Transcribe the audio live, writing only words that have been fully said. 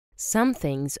Some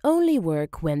things only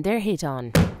work when they're hit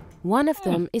on. One of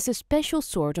them is a special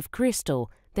sort of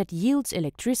crystal that yields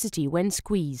electricity when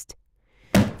squeezed.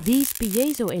 These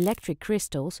piezoelectric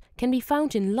crystals can be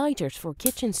found in lighters for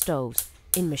kitchen stoves,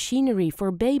 in machinery for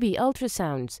baby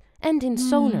ultrasounds, and in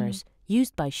sonars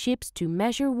used by ships to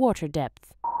measure water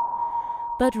depth.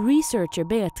 But researcher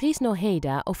Beatriz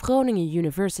Noheda of Groningen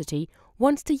University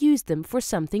wants to use them for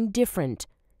something different: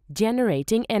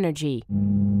 generating energy.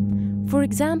 For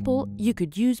example, you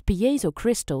could use piezo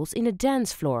crystals in a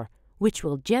dance floor, which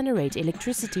will generate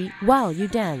electricity while you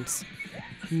dance.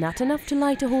 Not enough to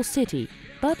light a whole city,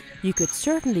 but you could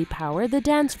certainly power the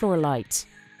dance floor lights.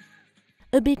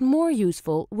 A bit more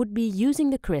useful would be using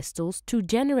the crystals to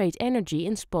generate energy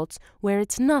in spots where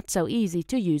it's not so easy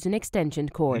to use an extension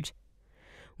cord.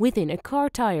 Within a car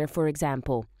tire, for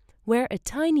example, where a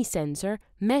tiny sensor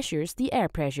measures the air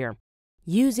pressure.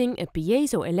 Using a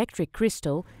piezoelectric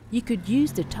crystal, you could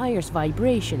use the tire's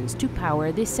vibrations to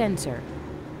power this sensor.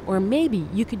 Or maybe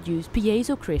you could use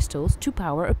piezo crystals to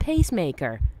power a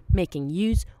pacemaker, making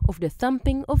use of the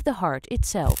thumping of the heart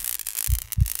itself.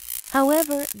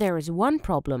 However, there is one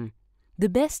problem.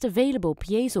 The best available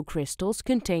piezo crystals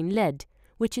contain lead,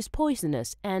 which is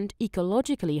poisonous and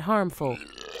ecologically harmful.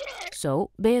 So,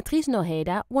 Beatriz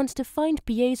Noheda wants to find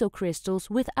piezo crystals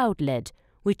without lead,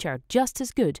 which are just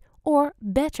as good or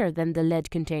better than the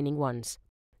lead-containing ones.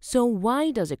 So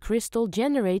why does a crystal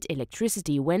generate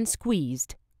electricity when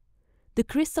squeezed? The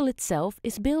crystal itself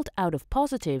is built out of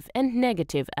positive and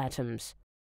negative atoms.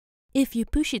 If you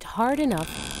push it hard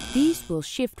enough, these will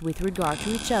shift with regard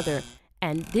to each other,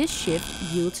 and this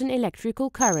shift yields an electrical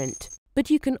current.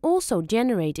 But you can also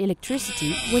generate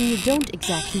electricity when you don't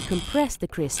exactly compress the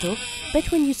crystal,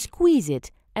 but when you squeeze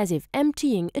it, as if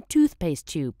emptying a toothpaste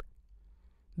tube.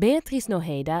 Beatriz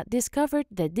Noheda discovered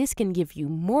that this can give you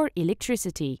more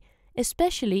electricity,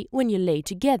 especially when you lay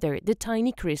together the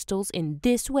tiny crystals in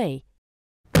this way.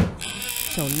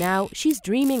 So now she's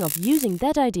dreaming of using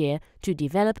that idea to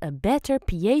develop a better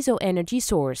piezo energy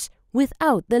source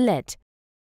without the lead.